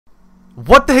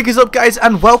What the heck is up, guys,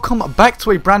 and welcome back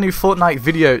to a brand new Fortnite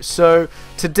video. So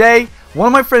today one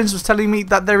of my friends was telling me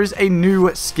that there is a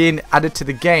new skin added to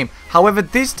the game. However,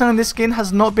 this time this skin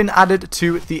has not been added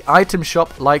to the item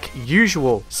shop like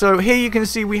usual. So here you can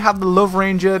see we have the Love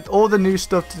Ranger, all the new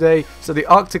stuff today. So the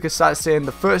Arctic Assassin,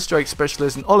 the First Strike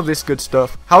Specialist, and all of this good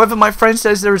stuff. However, my friend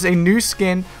says there is a new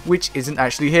skin which isn't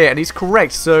actually here, and he's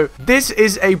correct. So this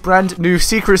is a brand new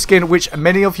secret skin which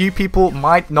many of you people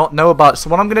might not know about. So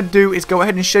what I'm going to do is go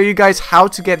ahead and show you guys how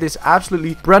to get this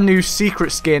absolutely brand new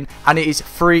secret skin, and it is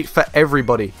free for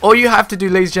everybody. All you have to do,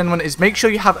 ladies and gentlemen, is make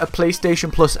sure you have a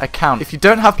PlayStation Plus account. If you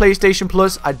don't have PlayStation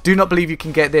Plus, I do not believe you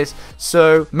can get this.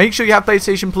 So make sure you have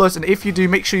PlayStation Plus, and if you do,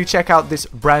 make sure you check out this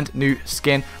brand new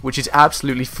skin, which is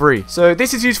absolutely free. So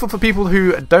this is useful for people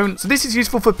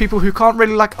who can't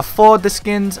really afford the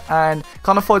skins and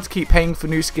can't afford to keep paying for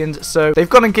new skins. So they've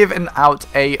gone and given out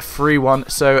a free one.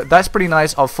 So that's pretty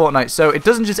nice of Fortnite. So it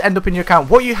doesn't just end up in your account.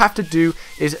 What you have to do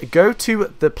is go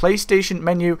to the PlayStation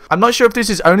menu. I'm not sure if this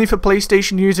is only for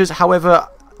PlayStation users. However,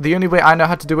 the only way I know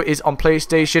how to do it is on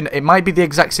PlayStation. It might be the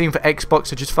exact same for Xbox,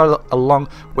 so just follow along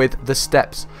with the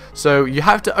steps. So you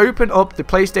have to open up the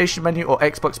PlayStation menu or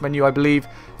Xbox menu, I believe.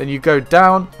 Then you go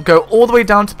down, go all the way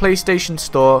down to PlayStation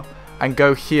Store and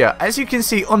go here. As you can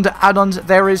see under add-ons,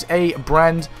 there is a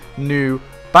brand new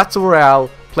Battle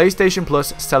Royale PlayStation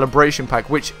Plus Celebration Pack,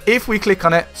 which if we click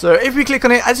on it,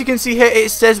 as you can see here,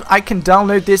 it says I can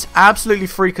download this absolutely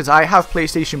free because I have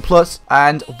PlayStation Plus.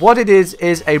 And what it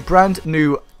is a brand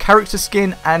new character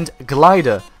skin and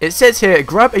glider. It says here,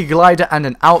 grab a glider and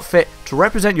an outfit to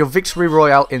represent your victory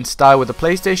royale in style with the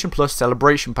PlayStation Plus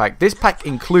Celebration Pack. This pack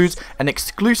includes an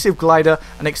exclusive glider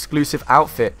and exclusive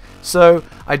outfit. So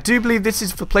I do believe this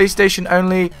is for PlayStation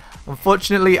only.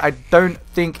 Unfortunately, I don't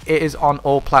think it is on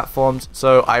all platforms,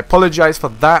 so I apologize for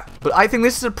that. But I think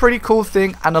this is a pretty cool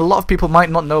thing, and a lot of people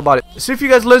might not know about it. So if you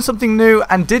guys learned something new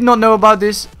and did not know about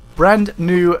this brand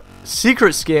new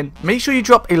secret skin, make sure you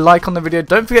drop a like on the video.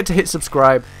 Don't forget to hit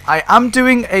subscribe. I am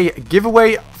doing a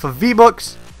giveaway for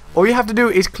V-Bucks. All you have to do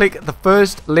is click the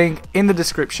first link in the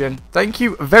description. Thank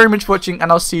you very much for watching,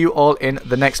 and I'll see you all in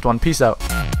the next one. Peace out.